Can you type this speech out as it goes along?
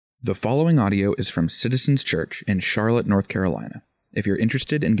The following audio is from Citizens Church in Charlotte, North Carolina. If you're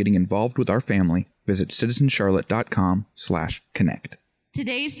interested in getting involved with our family, visit citizenscharlotte.com/connect.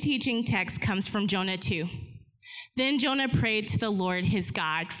 Today's teaching text comes from Jonah 2. Then Jonah prayed to the Lord his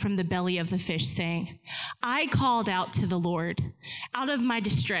God from the belly of the fish, saying, I called out to the Lord out of my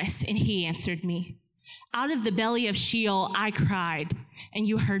distress, and he answered me. Out of the belly of Sheol I cried, and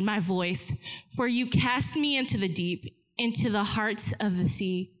you heard my voice. For you cast me into the deep, into the hearts of the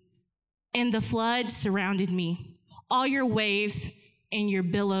sea, and the flood surrounded me. All your waves and your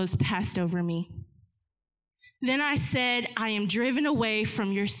billows passed over me. Then I said, I am driven away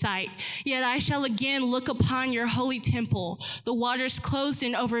from your sight, yet I shall again look upon your holy temple. The waters closed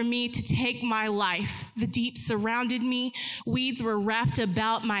in over me to take my life. The deep surrounded me. Weeds were wrapped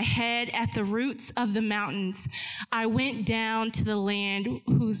about my head at the roots of the mountains. I went down to the land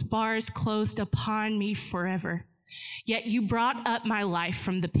whose bars closed upon me forever. Yet you brought up my life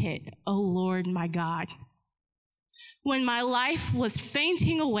from the pit, O Lord my God. When my life was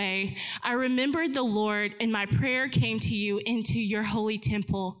fainting away, I remembered the Lord, and my prayer came to you into your holy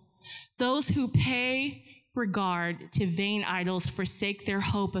temple. Those who pay regard to vain idols forsake their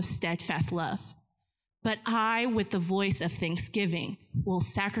hope of steadfast love. But I, with the voice of thanksgiving, will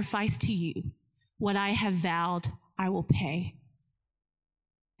sacrifice to you. What I have vowed, I will pay.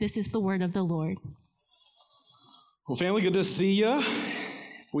 This is the word of the Lord. Well, family, good to see you.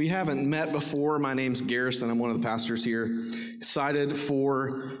 If we haven't met before, my name's Garrison. I'm one of the pastors here. Excited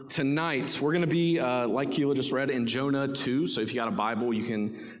for tonight. We're going to be, like Keela just read, in Jonah 2. So if you got a Bible, you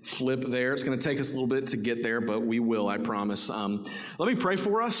can flip there. It's going to take us a little bit to get there, but we will, I promise. Let me pray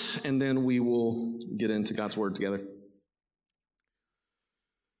for us, and then we will get into God's Word together.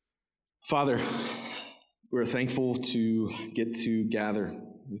 Father, we're thankful to get to gather.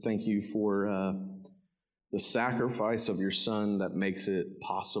 We thank you for the sacrifice of your Son that makes it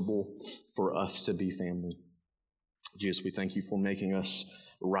possible for us to be family. Jesus, we thank you for making us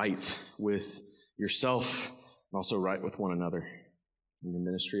right with yourself and also right with one another in your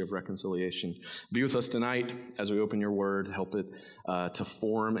ministry of reconciliation. Be with us tonight as we open your word. Help it to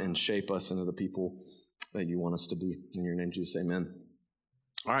form and shape us into the people that you want us to be. In your name, Jesus, amen.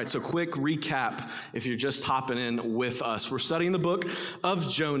 All right, so quick recap if you're just hopping in with us. We're studying the book of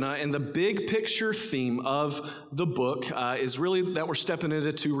Jonah, and the big picture theme of the book is really that we're stepping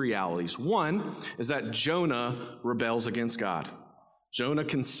into two realities. One is that Jonah rebels against God. Jonah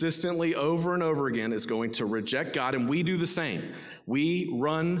consistently, over and over again, is going to reject God, and we do the same. We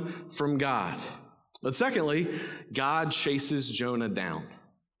run from God. But secondly, God chases Jonah down.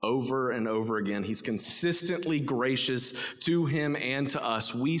 Over and over again, he's consistently gracious to him and to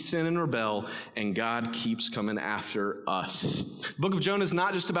us. We sin and rebel, and God keeps coming after us. The book of Jonah is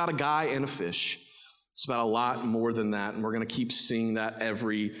not just about a guy and a fish. It's about a lot more than that, and we're going to keep seeing that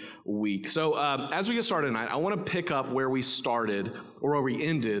every week. So as we get started tonight, I want to pick up where we started, or where we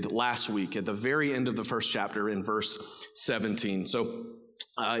ended last week, at the very end of the first chapter in verse 17. So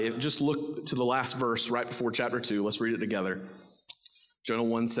just look to the last verse right before chapter 2. Let's read it together. Jonah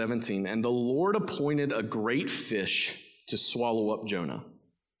 1:17, and the Lord appointed a great fish to swallow up Jonah.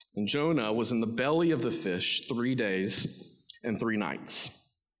 And Jonah was in the belly of the fish 3 days and 3 nights.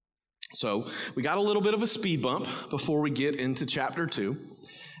 So we got a little bit of a speed bump before we get into chapter 2.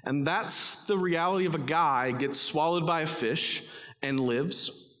 And that's the reality of a guy gets swallowed by a fish and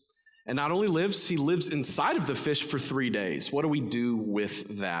lives. And not only lives, he lives inside of the fish for 3 days. What do we do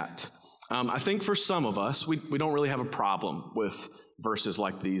with that? I think for some of us, we don't really have a problem with verses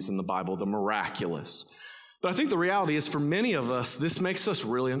like these in the Bible, the miraculous. But I think the reality is for many of us, this makes us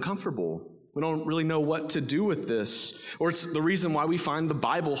really uncomfortable. We don't really know what to do with this. Or it's the reason why we find the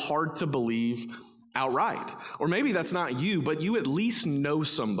Bible hard to believe outright. Or maybe that's not you, but you at least know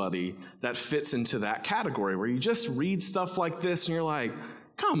somebody that fits into that category where you just read stuff like this and you're like,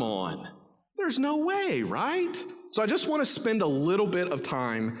 come on, there's no way, right? So I just want to spend a little bit of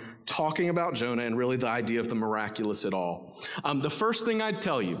time talking about Jonah and really the idea of the miraculous at all. The first thing I'd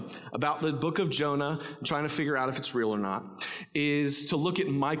tell you about the book of Jonah, trying to figure out if it's real or not, is to look at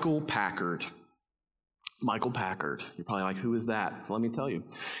Michael Packard. Michael Packard. You're probably like, who is that? Let me tell you.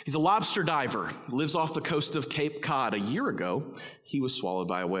 He's a lobster diver. He lives off the coast of Cape Cod. A year ago, he was swallowed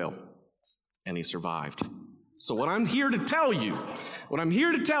by a whale, and he survived. So what I'm here to tell you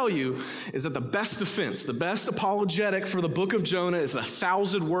is that the best defense, the best apologetic for the book of Jonah is a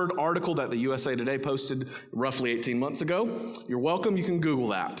 1,000-word article that the USA Today posted roughly 18 months ago. You're welcome. You can Google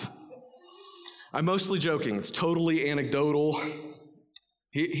that. I'm mostly joking. It's totally anecdotal.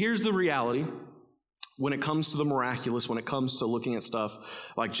 Here's the reality. When it comes to the miraculous, when it comes to looking at stuff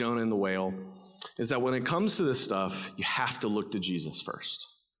like Jonah and the whale, is that when it comes to this stuff, you have to look to Jesus first.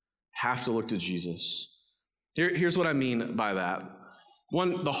 have to look to Jesus. Here's what I mean by that.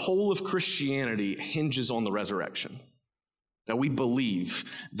 One, the whole of Christianity hinges on the resurrection. That we believe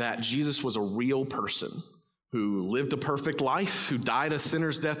that Jesus was a real person who lived a perfect life, who died a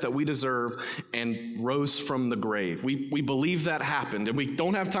sinner's death that we deserve, and rose from the grave. We believe that happened, and we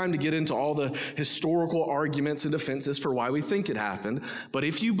don't have time to get into all the historical arguments and defenses for why we think it happened. But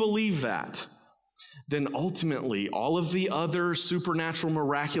if you believe that, then ultimately all of the other supernatural,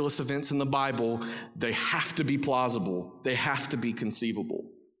 miraculous events in the Bible, they have to be plausible. They have to be conceivable.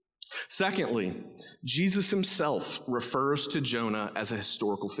 Secondly, Jesus himself refers to Jonah as a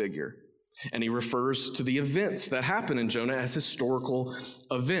historical figure. And he refers to the events that happen in Jonah as historical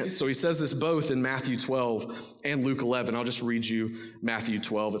events. So he says this both in Matthew 12 and Luke 11. I'll just read you Matthew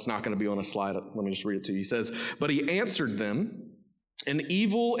 12. It's not going to be on a slide. Let me just read it to you. He says, "But he answered them, an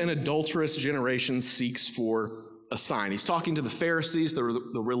evil and adulterous generation seeks for a sign." He's talking to the Pharisees, the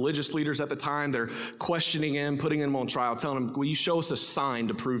religious leaders at the time. They're questioning him, putting him on trial, telling him, "Will you show us a sign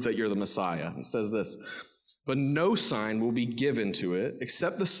to prove that you're the Messiah?" He says this, "But no sign will be given to it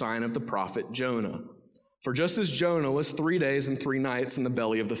except the sign of the prophet Jonah. For just as Jonah was 3 days and 3 nights in the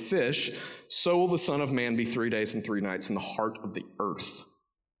belly of the fish, so will the Son of Man be 3 days and 3 nights in the heart of the earth.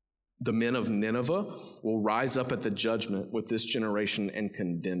 The men of Nineveh will rise up at the judgment with this generation and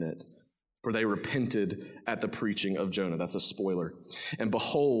condemn it, for they repented at the preaching of Jonah." That's a spoiler. "And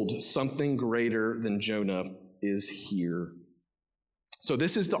behold, something greater than Jonah is here." So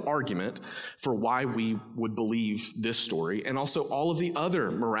this is the argument for why we would believe this story, and also all of the other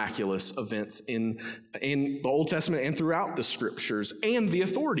miraculous events in the Old Testament and throughout the Scriptures, and the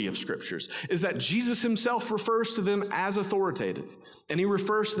authority of Scriptures, is that Jesus himself refers to them as authoritative, and he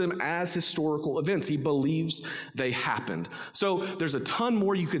refers to them as historical events. He believes they happened. So there's a ton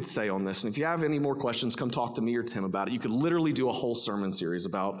more you could say on this, and if you have any more questions, come talk to me or Tim about it. You could literally do a whole sermon series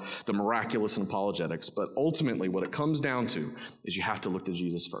about the miraculous and apologetics, but ultimately what it comes down to is you have to look to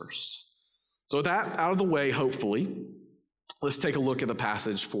Jesus first. So with that out of the way, hopefully, let's take a look at the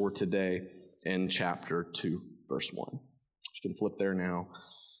passage for today in chapter 2, verse 1. You can flip there now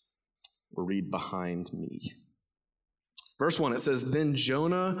or read behind me. Verse 1, it says, "Then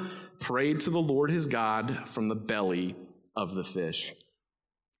Jonah prayed to the Lord his God from the belly of the fish."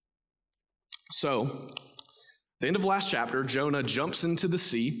 So, the end of last chapter, Jonah jumps into the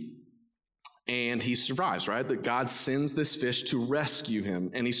sea, and he survives, right? That God sends this fish to rescue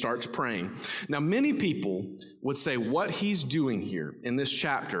him, and he starts praying. Now, many people would say what he's doing here in this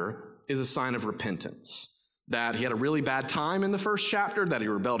chapter is a sign of repentance. That he had a really bad time in the first chapter, that he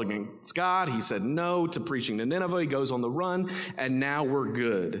rebelled against God, he said no to preaching to Nineveh, he goes on the run, and now we're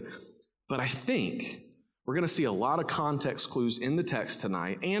good. But I think we're going to see a lot of context clues in the text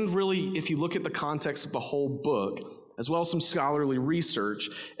tonight, and really, if you look at the context of the whole book, as well as some scholarly research,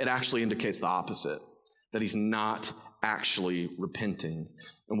 it actually indicates the opposite, that he's not actually repenting.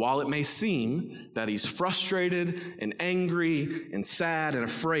 And while it may seem that he's frustrated and angry and sad and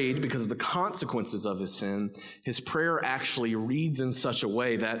afraid because of the consequences of his sin, his prayer actually reads in such a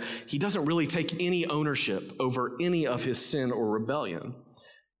way that he doesn't really take any ownership over any of his sin or rebellion.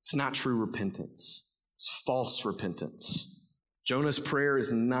 It's not true repentance. It's false repentance. Jonah's prayer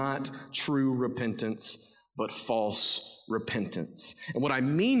is not true repentance, but false repentance. And what I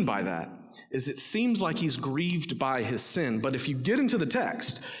mean by that is it seems like he's grieved by his sin, but if you get into the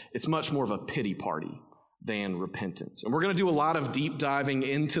text, it's much more of a pity party than repentance. And we're going to do a lot of deep diving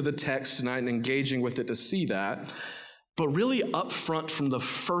into the text tonight and engaging with it to see that. But really up front from the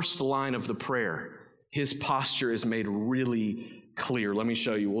first line of the prayer, his posture is made really clear. Let me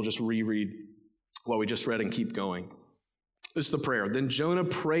show you. We'll just reread what we just read and keep going. This is the prayer. "Then Jonah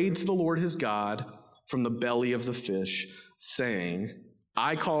prayed to the Lord his God from the belly of the fish, saying,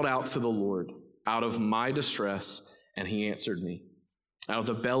 I called out to the Lord out of my distress, and he answered me. Out of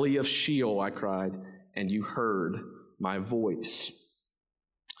the belly of Sheol I cried, and you heard my voice."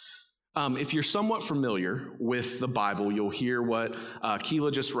 If you're somewhat familiar with the Bible, you'll hear what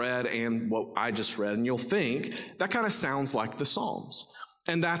Keela just read and what I just read, and you'll think, that kind of sounds like the Psalms.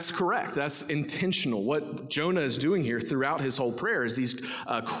 And that's correct. That's intentional. What Jonah is doing here throughout his whole prayer is he's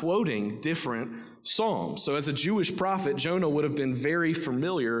quoting different Psalms. So as a Jewish prophet, Jonah would have been very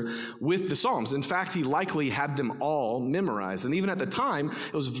familiar with the Psalms. In fact, he likely had them all memorized. And even at the time,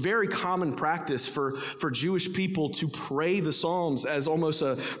 it was very common practice for Jewish people to pray the Psalms as almost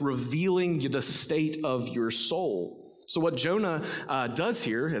a revealing the state of your soul. So what Jonah does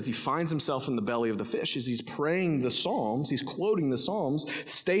here, as he finds himself in the belly of the fish, is he's praying the Psalms, he's quoting the Psalms,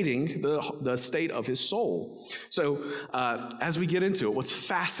 stating the state of his soul. So as we get into it, what's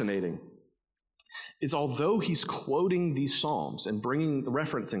fascinating is although he's quoting these Psalms and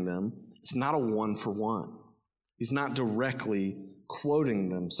referencing them, it's not a one-for-one. He's not directly quoting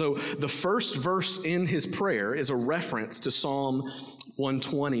them. So the first verse in his prayer is a reference to Psalm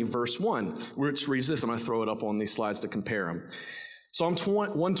 120, verse 1, which reads this. I'm going to throw it up on these slides to compare them. Psalm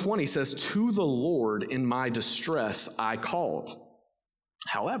 120 says, "To the Lord in my distress I called."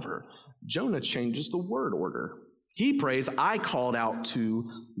 However, Jonah changes the word order. He prays, "I called out to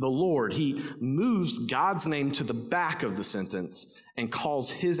the Lord." He moves God's name to the back of the sentence and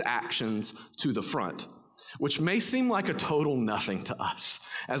calls his actions to the front, which may seem like a total nothing to us.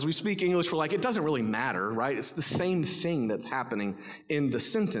 As we speak English, we're like, it doesn't really matter, right? It's the same thing that's happening in the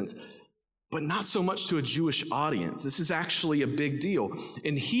sentence, but not so much to a Jewish audience. This is actually a big deal.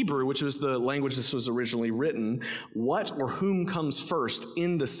 In Hebrew, which was the language this was originally written, what or whom comes first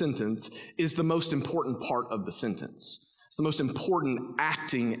in the sentence is the most important part of the sentence. It's the most important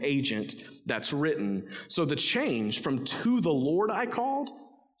acting agent that's written. So the change from "to the Lord I called"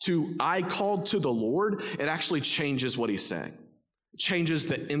 to "I called to the Lord," it actually changes what he's saying. It changes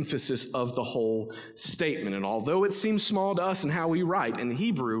the emphasis of the whole statement. And although it seems small to us in how we write, in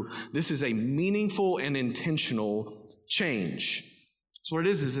Hebrew, this is a meaningful and intentional change. So what it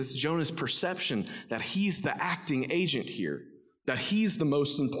is it's Jonah's perception that he's the acting agent here, that he's the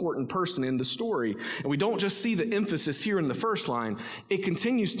most important person in the story. And we don't just see the emphasis here in the first line, it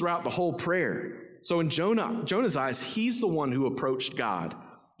continues throughout the whole prayer. So in Jonah's eyes, he's the one who approached God.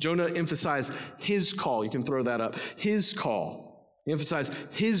 Jonah emphasized his call. You can throw that up. His call. He emphasized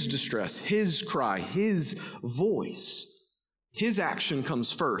his distress, his cry, his voice. His action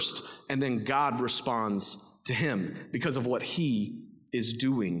comes first, and then God responds to him because of what he is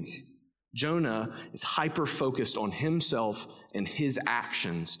doing. Jonah is hyper-focused on himself and his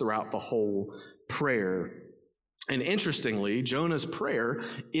actions throughout the whole prayer. And interestingly, Jonah's prayer,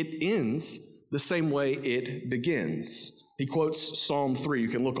 it ends the same way it begins. He quotes Psalm 3. You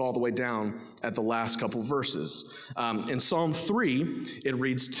can look all the way down at the last couple verses. In Psalm 3, it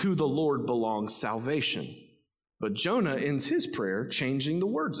reads, "To the Lord belongs salvation." But Jonah ends his prayer changing the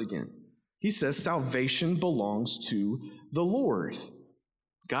words again. He says, "Salvation belongs to the Lord."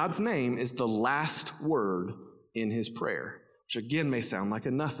 God's name is the last word in his prayer, which again may sound like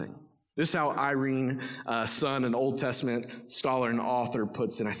a nothing. This is how Irene Sun, an Old Testament scholar and author,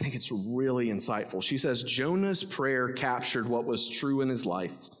 puts it. I think it's really insightful. She says, Jonah's prayer captured what was true in his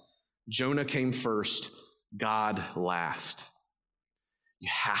life. Jonah came first, God last. You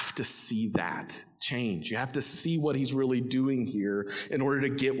have to see that change. You have to see what he's really doing here in order to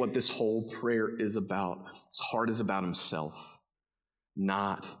get what this whole prayer is about. His heart is about himself,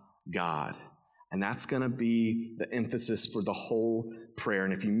 not God. And that's going to be the emphasis for the whole prayer.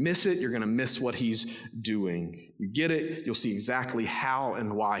 And if you miss it, you're going to miss what he's doing. You get it, you'll see exactly how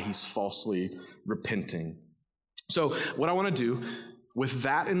and why he's falsely repenting. So what I want to do with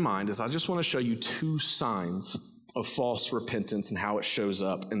that in mind is I just want to show you two signs of false repentance and how it shows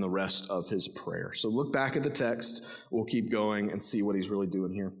up in the rest of his prayer. So look back at the text. We'll keep going and see what he's really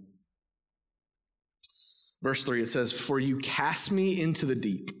doing here. Verse 3, it says, "For you cast me into the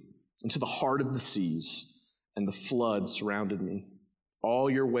deep, into the heart of the seas, and the flood surrounded me.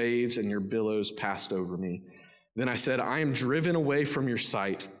 All your waves and your billows passed over me. Then I said, I am driven away from your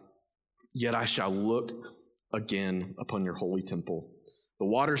sight, yet I shall look again upon your holy temple. The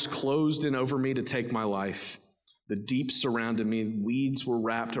waters closed in over me to take my life. The deep surrounded me, weeds were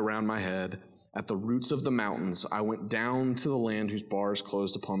wrapped around my head. At the roots of the mountains, I went down to the land whose bars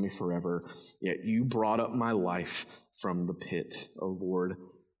closed upon me forever. Yet you brought up my life from the pit, O Lord,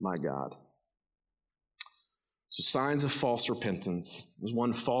 my God." So signs of false repentance. There's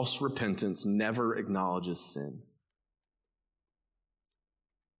one, false repentance never acknowledges sin.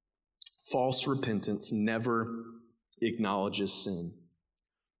 False repentance never acknowledges sin.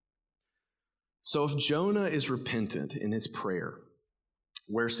 So if Jonah is repentant in his prayer,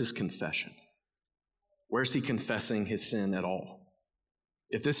 where's his confession? Where's he confessing his sin at all?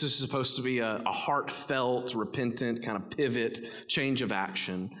 If this is supposed to be a heartfelt, repentant kind of pivot, change of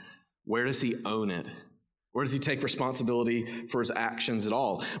action, where does he own it? Where does he take responsibility for his actions at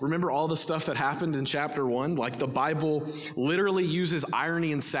all? Remember all the stuff that happened in chapter 1? Like the Bible literally uses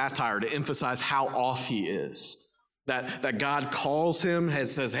irony and satire to emphasize how off he is. That God calls him,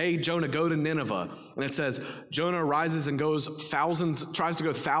 says, "Hey, Jonah, go to Nineveh." And it says, Jonah rises and tries to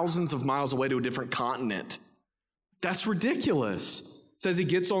go thousands of miles away to a different continent. That's ridiculous. Says he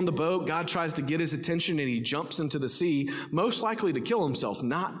gets on the boat, God tries to get his attention, and he jumps into the sea, most likely to kill himself,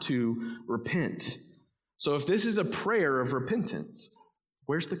 not to repent. So if this is a prayer of repentance,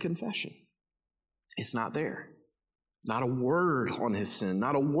 where's the confession? It's not there. Not a word on his sin,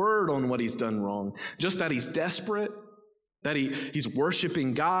 not a word on what he's done wrong, just that he's desperate, that he's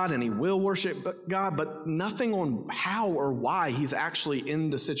worshiping God and he will worship God, but nothing on how or why he's actually in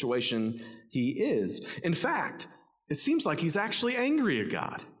the situation he is. In fact, it seems like he's actually angry at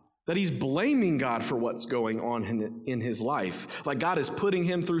God, that he's blaming God for what's going on in his life. Like God is putting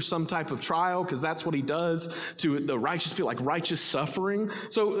him through some type of trial, because that's what he does to the righteous people, like righteous suffering.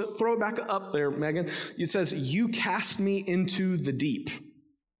 So throw it back up there, Megan. It says, you cast me into the deep.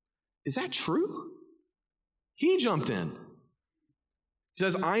 Is that true? He jumped in. He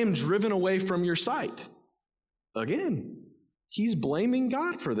says, I am driven away from your sight. Again, he's blaming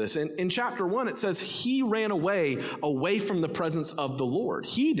God for this. And in chapter 1, it says he ran away from the presence of the Lord.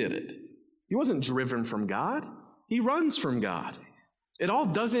 He did it. He wasn't driven from God. He runs from God. It all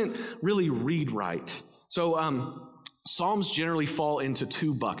doesn't really read right. So Psalms generally fall into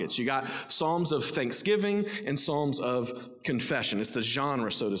two buckets. You got Psalms of thanksgiving and Psalms of confession. It's the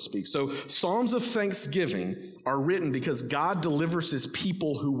genre, so to speak. So Psalms of thanksgiving are written because God delivers his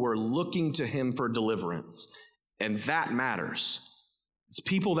people who were looking to him for deliverance. And that matters. It's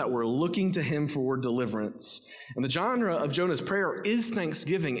people that were looking to him for deliverance. And the genre of Jonah's prayer is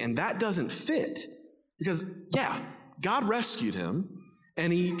thanksgiving, and that doesn't fit. Because, yeah, God rescued him,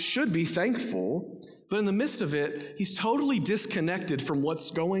 and he should be thankful, but in the midst of it, he's totally disconnected from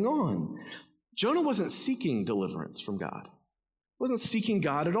what's going on. Jonah wasn't seeking deliverance from God. He wasn't seeking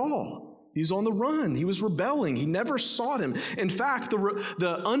God at all. He was on the run. He was rebelling. He never sought him. In fact,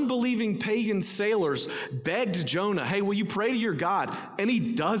 the unbelieving pagan sailors begged Jonah, hey, will you pray to your God? And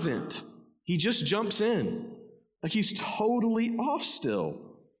he doesn't. He just jumps in. Like he's totally off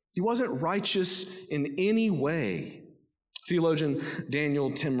still. He wasn't righteous in any way. Theologian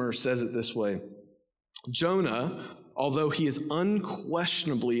Daniel Timmer says it this way. Jonah, although he is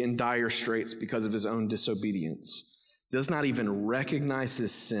unquestionably in dire straits because of his own disobedience, does not even recognize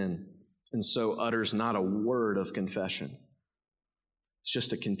his sin, and so utters not a word of confession. It's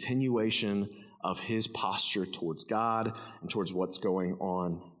just a continuation of his posture towards God and towards what's going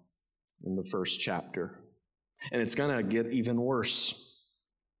on in the first chapter. And it's going to get even worse.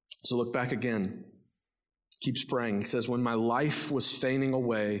 So look back again. Keeps praying. He says, when my life was fainting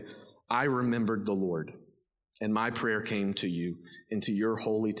away, I remembered the Lord, and my prayer came to you into your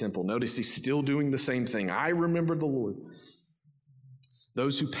holy temple. Notice he's still doing the same thing. I remembered the Lord.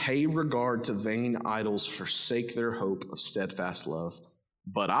 Those who pay regard to vain idols forsake their hope of steadfast love.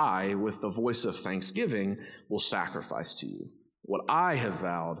 But I, with the voice of thanksgiving, will sacrifice to you. What I have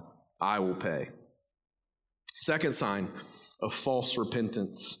vowed, I will pay. Second sign of false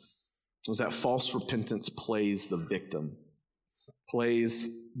repentance was that false repentance plays the victim. Plays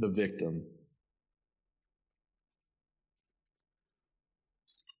the victim.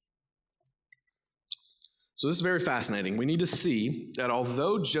 So this is very fascinating. We need to see that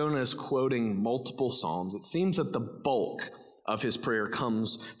although Jonah is quoting multiple Psalms, it seems that the bulk of his prayer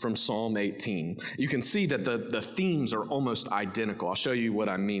comes from Psalm 18. You can see that the themes are almost identical. I'll show you what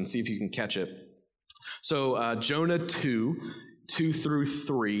I mean. See if you can catch it. So Jonah 2 through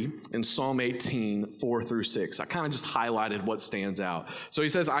 3, and Psalm 18, 4 through 6. I kind of just highlighted what stands out. So he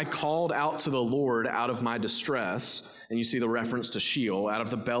says, I called out to the Lord out of my distress, and you see the reference to Sheol. Out of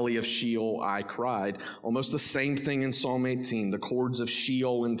the belly of Sheol I cried. Almost the same thing in Psalm 18. The cords of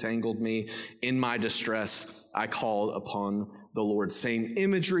Sheol entangled me. In my distress I called upon the Lord. Same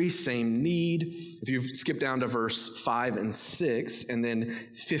imagery, same need. If you skip down to verse 5 and 6, and then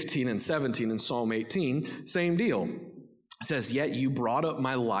 15 and 17 in Psalm 18, same deal. It says, yet you brought up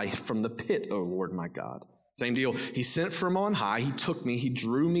my life from the pit, O Lord my God. Same deal. He sent from on high. He took me. He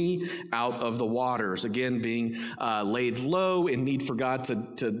drew me out of the waters. Again, being laid low in need for God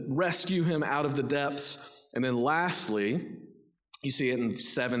to rescue him out of the depths. And then lastly, you see it in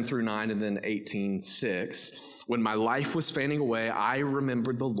 7 through 9 and then 18:6. When my life was fading away, I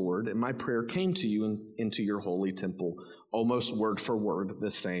remembered the Lord, and my prayer came to you into your holy temple. Almost word for word,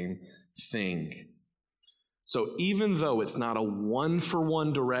 the same thing. So even though it's not a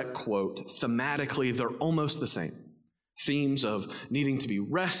one-for-one direct quote, thematically they're almost the same. Themes of needing to be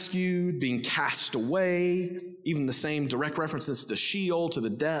rescued, being cast away, even the same direct references to Sheol, to the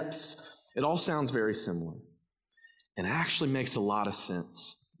depths. It all sounds very similar. And it actually makes a lot of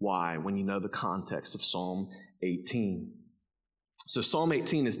sense. Why? When you know the context of Psalm 18. So Psalm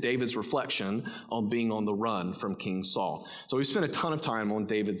 18 is David's reflection on being on the run from King Saul. So we've spent a ton of time on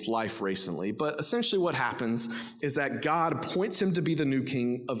David's life recently, but essentially what happens is that God points him to be the new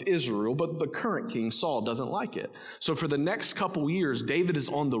king of Israel, but the current king, Saul, doesn't like it. So for the next couple years, David is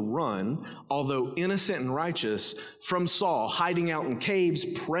on the run, although innocent and righteous, from Saul, hiding out in caves,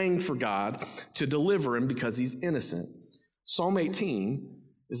 praying for God to deliver him because he's innocent. Psalm 18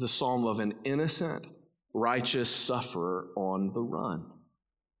 is the psalm of an innocent, righteous sufferer on the run.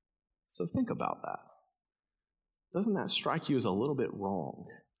 So think about that. Doesn't that strike you as a little bit wrong?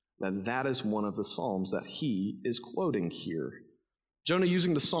 That is one of the psalms that he is quoting here. Jonah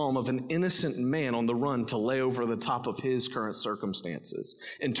using the psalm of an innocent man on the run to lay over the top of his current circumstances,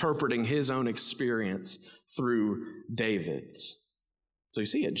 interpreting his own experience through David's. So you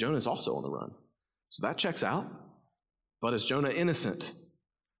see it, Jonah's also on the run. So that checks out. But is Jonah innocent?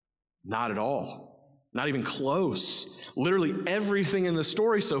 Not at all. Not even close. Literally everything in the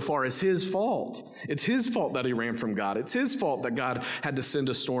story so far is his fault. It's his fault that he ran from God. It's his fault that God had to send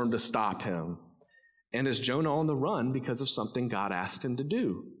a storm to stop him. And is Jonah on the run because of something God asked him to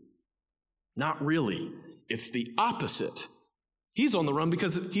do? Not really. It's the opposite. He's on the run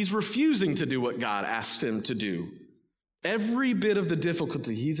because he's refusing to do what God asked him to do. Every bit of the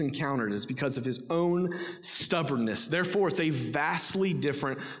difficulty he's encountered is because of his own stubbornness. Therefore, it's a vastly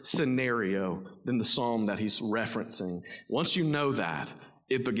different scenario than the psalm that he's referencing. Once you know that,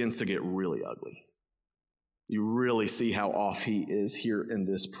 it begins to get really ugly. You really see how off he is here in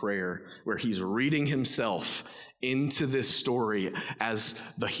this prayer, where he's reading himself into this story as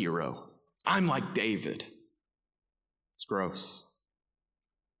the hero. I'm like David. It's gross.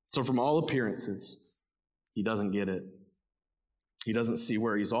 So from all appearances, he doesn't get it. He doesn't see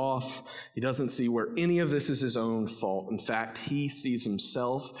where he's off. He doesn't see where any of this is his own fault. In fact, he sees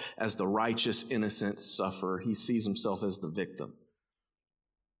himself as the righteous, innocent sufferer. He sees himself as the victim.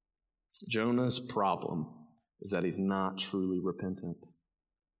 Jonah's problem is that he's not truly repentant.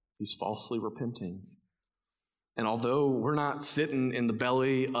 He's falsely repenting. And although we're not sitting in the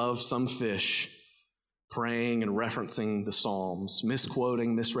belly of some fish, praying and referencing the Psalms,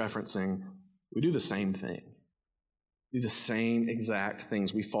 misquoting, misreferencing, we do the same thing. Do the same exact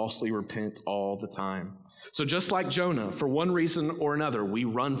things. We falsely repent all the time. So just like Jonah, for one reason or another, we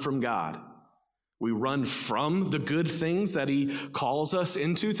run from God. We run from the good things that he calls us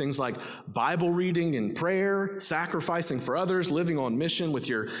into, things like Bible reading and prayer, sacrificing for others, living on mission with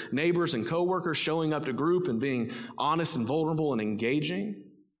your neighbors and coworkers, showing up to group and being honest and vulnerable and engaging.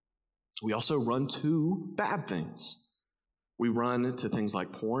 We also run to bad things. We run to things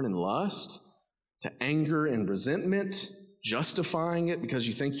like porn and lust, to anger and resentment, justifying it because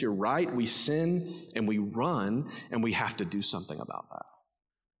you think you're right. We sin and we run, and we have to do something about that.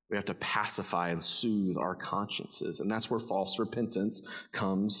 We have to pacify and soothe our consciences, and that's where false repentance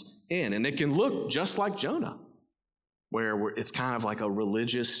comes in. And it can look just like Jonah, where it's kind of like a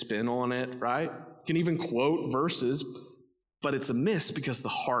religious spin on it, right? You can even quote verses, but it's a miss because the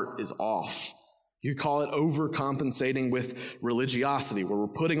heart is off. You call it overcompensating with religiosity, where we're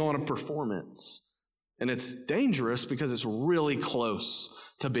putting on a performance. And it's dangerous because it's really close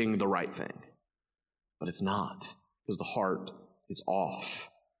to being the right thing. But it's not, because the heart is off.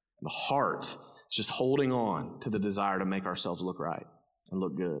 And the heart is just holding on to the desire to make ourselves look right and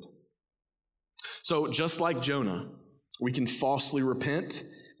look good. So just like Jonah, we can falsely repent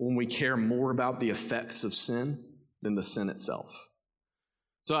when we care more about the effects of sin than the sin itself.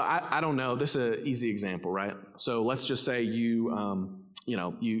 So I don't know, this is an easy example, right? So let's just say you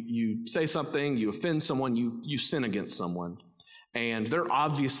say something, you offend someone, you sin against someone, and they're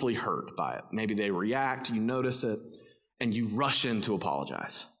obviously hurt by it. Maybe they react, you notice it, and you rush in to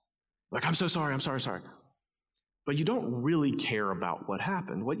apologize. Like, I'm so sorry, I'm sorry. But you don't really care about what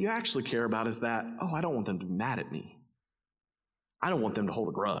happened. What you actually care about is that, I don't want them to be mad at me. I don't want them to hold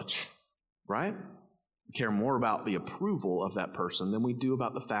a grudge, right? We care more about the approval of that person than we do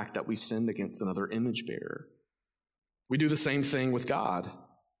about the fact that we sinned against another image bearer. We do the same thing with God.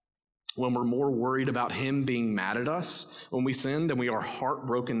 When we're more worried about him being mad at us when we sin than we are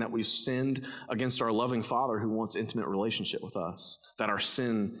heartbroken that we've sinned against our loving Father who wants intimate relationship with us, that our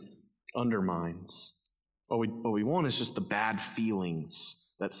sin undermines. What we want is just the bad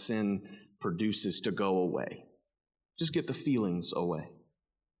feelings that sin produces to go away. Just get the feelings away.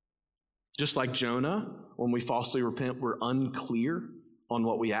 Just like Jonah, when we falsely repent, we're unclear on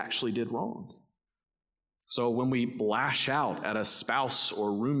what we actually did wrong. So when we lash out at a spouse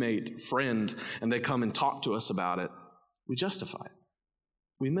or roommate, friend, and they come and talk to us about it, we justify it.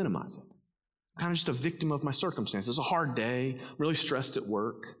 We minimize it. I'm kind of just a victim of my circumstances. It's a hard day, I'm really stressed at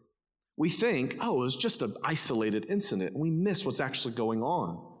work. We think, oh, it was just an isolated incident. We miss what's actually going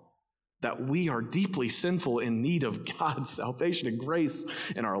on. That we are deeply sinful in need of God's salvation and grace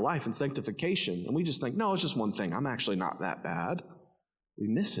in our life and sanctification. And we just think, no, it's just one thing. I'm actually not that bad. We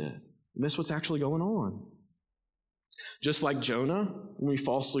miss it. We miss what's actually going on. Just like Jonah, when we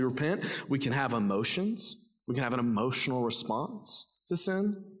falsely repent, we can have emotions. We can have an emotional response to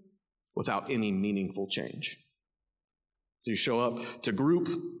sin without any meaningful change. So you show up to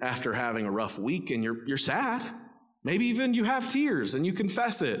group after having a rough week and you're sad. Maybe even you have tears and you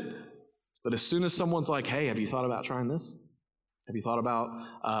confess it. But as soon as someone's like, hey, have you thought about trying this? Have you thought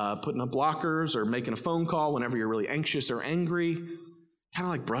about putting up blockers or making a phone call whenever you're really anxious or angry? Kind of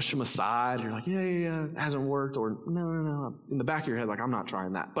like brush them aside. You're like, yeah, it hasn't worked. Or no. In the back of your head, like, I'm not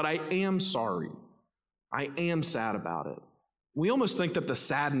trying that. But I am sorry. I am sad about it. We almost think that the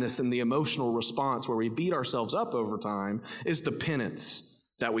sadness and the emotional response where we beat ourselves up over time is the penance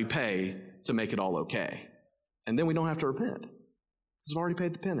that we pay to make it all okay. And then we don't have to repent because we've already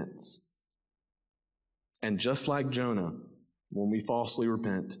paid the penance. And just like Jonah, when we falsely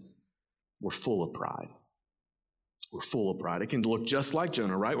repent, we're full of pride. We're full of pride. It can look just like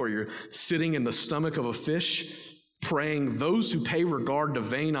Jonah, right? Where you're sitting in the stomach of a fish, praying, those who pay regard to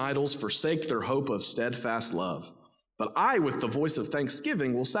vain idols forsake their hope of steadfast love. But I, with the voice of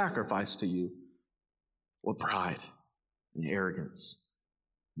thanksgiving, will sacrifice to you. What pride and arrogance,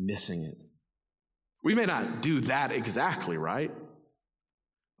 missing it. We may not do that exactly, right?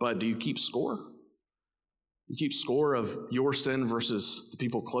 But do you keep score? You keep score of your sin versus the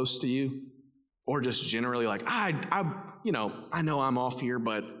people close to you? Or just generally like, I know I'm off here,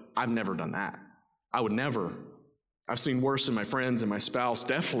 but I've never done that. I would never. I've seen worse in my friends and my spouse,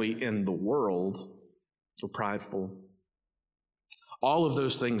 definitely in the world. We're prideful. All of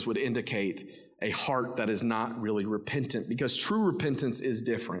those things would indicate a heart that is not really repentant, because true repentance is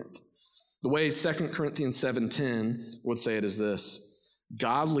different. The way 2 Corinthians 7:10 would say it is this: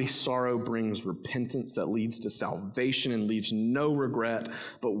 godly sorrow brings repentance that leads to salvation and leaves no regret,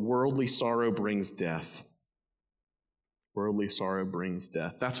 but worldly sorrow brings death. Worldly sorrow brings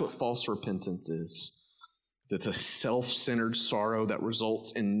death. That's what false repentance is. It's a self-centered sorrow that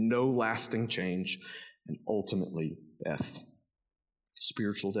results in no lasting change and ultimately death.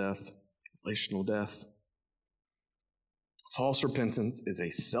 Spiritual death, relational death. False repentance is a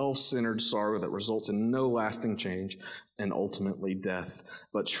self-centered sorrow that results in no lasting change and ultimately death.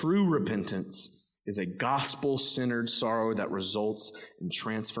 But true repentance is a gospel-centered sorrow that results in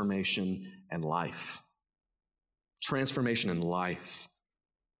transformation and life. Transformation and life.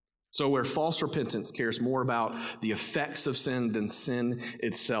 So where false repentance cares more about the effects of sin than sin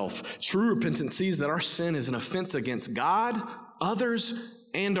itself, true repentance sees that our sin is an offense against God, others,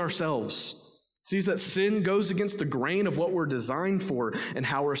 and ourselves. It sees that sin goes against the grain of what we're designed for and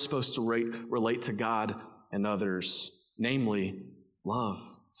how we're supposed to relate to God and others, namely love,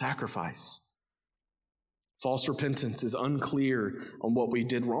 sacrifice. False repentance is unclear on what we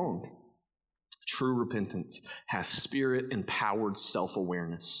did wrong. True repentance has spirit-empowered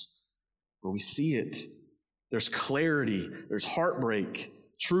self-awareness. Where we see it, there's clarity, there's heartbreak.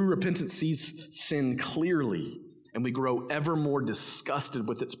 True repentance sees sin clearly, and we grow ever more disgusted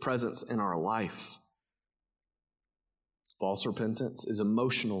with its presence in our life. False repentance is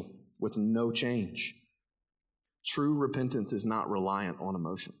emotional with no change. True repentance is not reliant on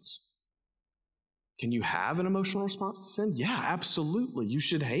emotions. Can you have an emotional response to sin? Yeah, absolutely. You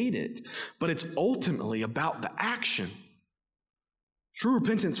should hate it. But it's ultimately about the action. True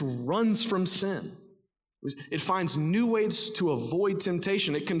repentance runs from sin. It finds new ways to avoid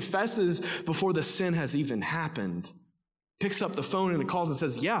temptation. It confesses before the sin has even happened. Picks up the phone and it calls and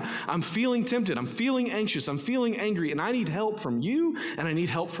says, yeah, I'm feeling tempted. I'm feeling anxious. I'm feeling angry. And I need help from you and I need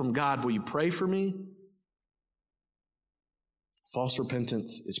help from God. Will you pray for me? False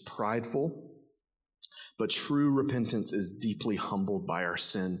repentance is prideful, but true repentance is deeply humbled by our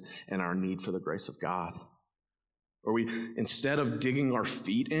sin and our need for the grace of God. Or we, instead of digging our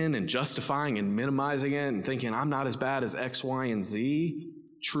feet in and justifying and minimizing it and thinking, I'm not as bad as X, Y, and Z,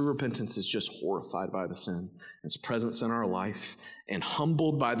 true repentance is just horrified by the sin, its presence in our life, and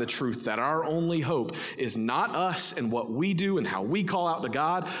humbled by the truth that our only hope is not us and what we do and how we call out to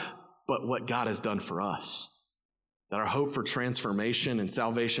God, but what God has done for us. That our hope for transformation and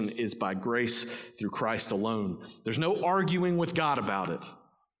salvation is by grace through Christ alone. There's no arguing with God about it.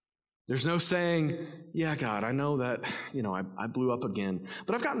 There's no saying, yeah, God, I know that, I blew up again,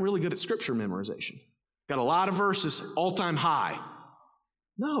 but I've gotten really good at scripture memorization. Got a lot of verses, all-time high.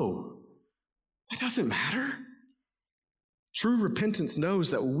 No, that doesn't matter. True repentance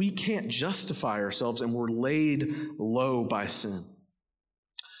knows that we can't justify ourselves and we're laid low by sin.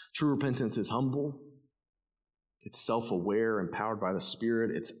 True repentance is humble. It's self-aware, empowered by the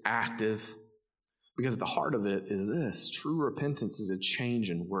Spirit. It's active. Because at the heart of it is this: true repentance is a change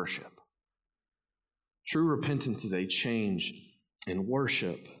in worship. True repentance is a change in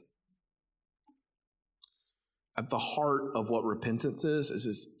worship. At the heart of what repentance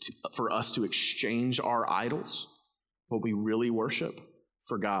is for us to exchange our idols, what we really worship,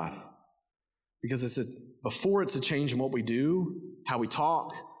 for God. Because before it's a change in what we do, how we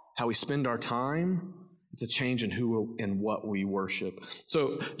talk, how we spend our time, it's a change in who and what we worship.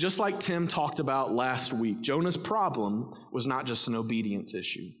 So just like Tim talked about last week, Jonah's problem was not just an obedience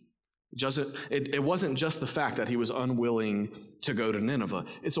issue. It wasn't just the fact that he was unwilling to go to Nineveh.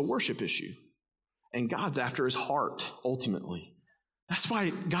 It's a worship issue. And God's after his heart, ultimately. That's why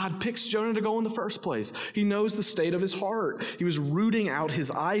God picks Jonah to go in the first place. He knows the state of his heart. He was rooting out his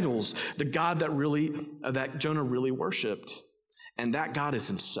idols, the God that Jonah really worshiped. And that God is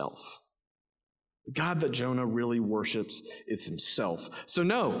himself. The God that Jonah really worships is himself. So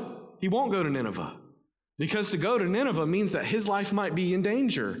no, he won't go to Nineveh. Because to go to Nineveh means that his life might be in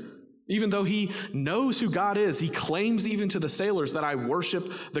danger. Even though he knows who God is, he claims even to the sailors that I worship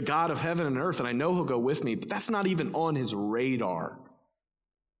the God of heaven and earth, and I know he'll go with me, but that's not even on his radar.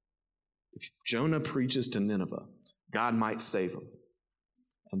 If Jonah preaches to Nineveh, God might save him.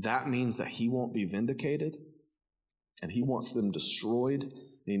 And that means that he won't be vindicated, and he wants them destroyed, and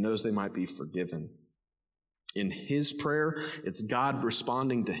he knows they might be forgiven. In his prayer, it's God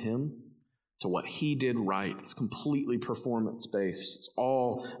responding to him, to what he did right. It's completely performance-based. It's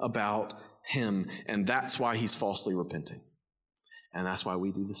all about him, and that's why he's falsely repenting. And that's why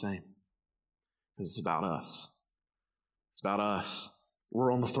we do the same. Because it's about us. It's about us.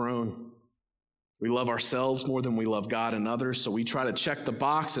 We're on the throne. We love ourselves more than we love God and others, so we try to check the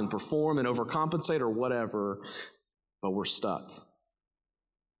box and perform and overcompensate or whatever, but we're stuck.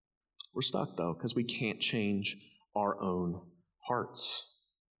 We're stuck, though, because we can't change our own hearts.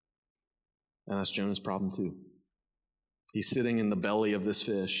 And that's Jonah's problem too. He's sitting in the belly of this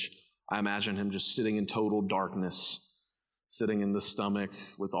fish. I imagine him just sitting in total darkness, sitting in the stomach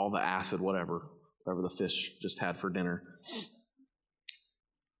with all the acid, whatever the fish just had for dinner.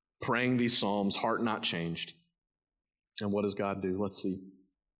 Praying these psalms, heart not changed. And what does God do? Let's see.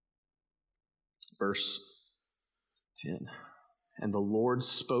 Verse 10. And the Lord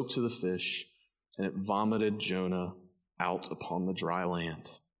spoke to the fish, and it vomited Jonah out upon the dry land.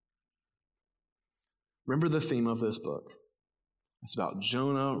 Remember the theme of this book. It's about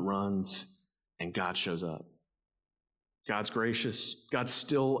Jonah runs and God shows up. God's gracious. God's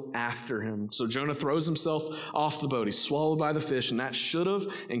still after him. So Jonah throws himself off the boat. He's swallowed by the fish, and that should have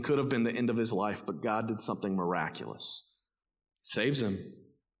and could have been the end of his life, but God did something miraculous. Saves him.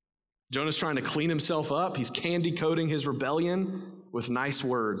 Jonah's trying to clean himself up. He's candy coating his rebellion with nice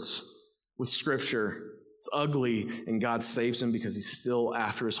words, with scripture. It's ugly, and God saves him because he's still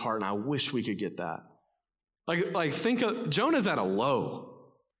after his heart, and I wish we could get that. Like think of Jonah's at a low.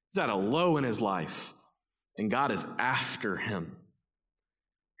 He's at a low in his life. And God is after him.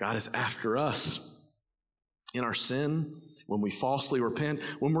 God is after us in our sin, when we falsely repent,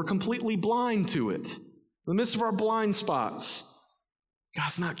 when we're completely blind to it. In the midst of our blind spots,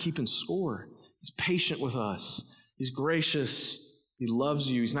 God's not keeping score. He's patient with us. He's gracious. He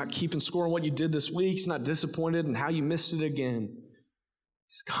loves you. He's not keeping score on what you did this week. He's not disappointed in how you missed it again.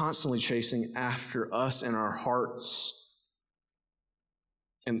 He's constantly chasing after us and our hearts.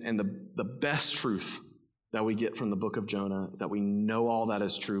 And the best truth that we get from the book of Jonah is that we know all that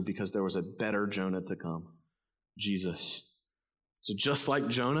is true because there was a better Jonah to come, Jesus. So just like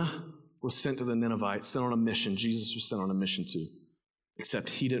Jonah was sent to the Ninevites, sent on a mission, Jesus was sent on a mission too. Except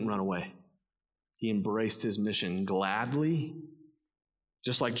he didn't run away. He embraced his mission gladly.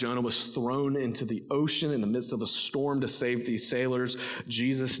 Just like Jonah was thrown into the ocean in the midst of a storm to save these sailors,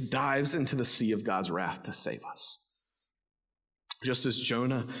 Jesus dives into the sea of God's wrath to save us. Just as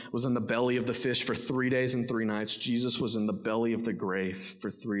Jonah was in the belly of the fish for 3 days and 3 nights, Jesus was in the belly of the grave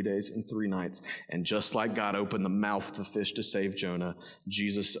for 3 days and 3 nights. And just like God opened the mouth of the fish to save Jonah,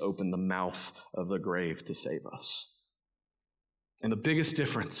 Jesus opened the mouth of the grave to save us. And the biggest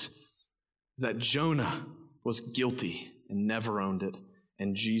difference is that Jonah was guilty and never owned it.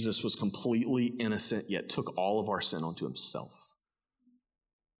 And Jesus was completely innocent, yet took all of our sin onto himself.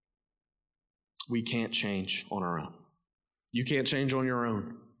 We can't change on our own. You can't change on your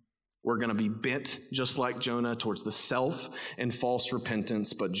own. We're going to be bent, just like Jonah, towards the self and false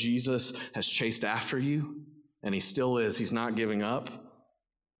repentance, but Jesus has chased after you, and he still is. He's not giving up.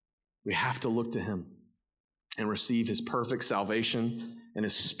 We have to look to him. and receive his perfect salvation and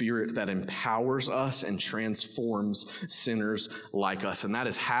his Spirit that empowers us and transforms sinners like us. And that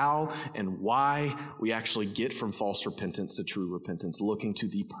is how and why we actually get from false repentance to true repentance, looking to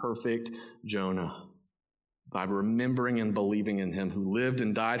the perfect Jonah, by remembering and believing in him who lived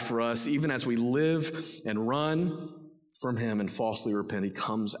and died for us. Even as we live and run from him and falsely repent, he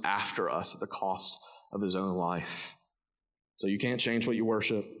comes after us at the cost of his own life. So you can't change what you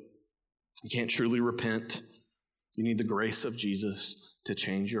worship. You can't truly repent. You need the grace of Jesus to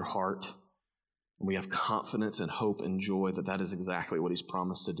change your heart. And we have confidence and hope and joy that that is exactly what he's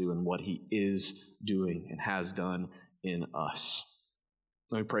promised to do and what he is doing and has done in us.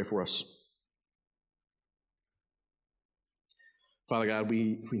 Let me pray for us. Father God,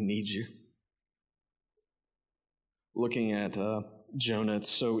 we need you. Looking at Jonah, it's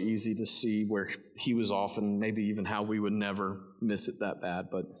so easy to see where he was off and maybe even how we would never miss it that bad.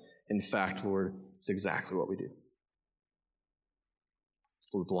 But in fact, Lord, it's exactly what we do.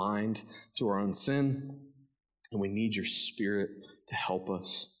 We're blind to our own sin, and we need your Spirit to help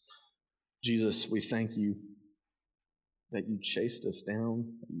us. Jesus, we thank you that you chased us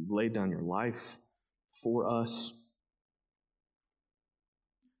down, that you laid down your life for us.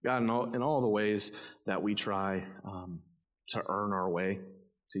 God, in all the ways that we try to earn our way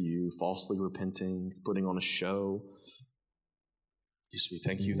to you, falsely repenting, putting on a show, just we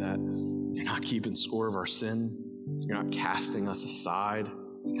thank you that you're not keeping score of our sin. You're not casting us aside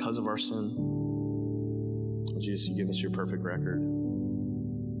because of our sin. Jesus, you give us your perfect record.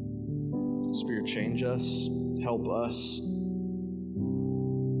 Spirit, change us, help us.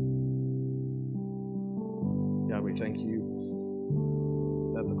 God, we thank you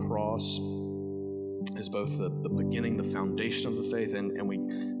that the cross is both the beginning, the foundation of the faith, and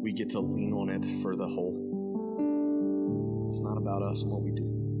we get to lean on it for the whole. It's not about us and what we do.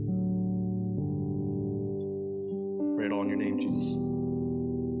 Pray it all in your name, Jesus.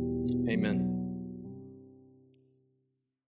 Amen.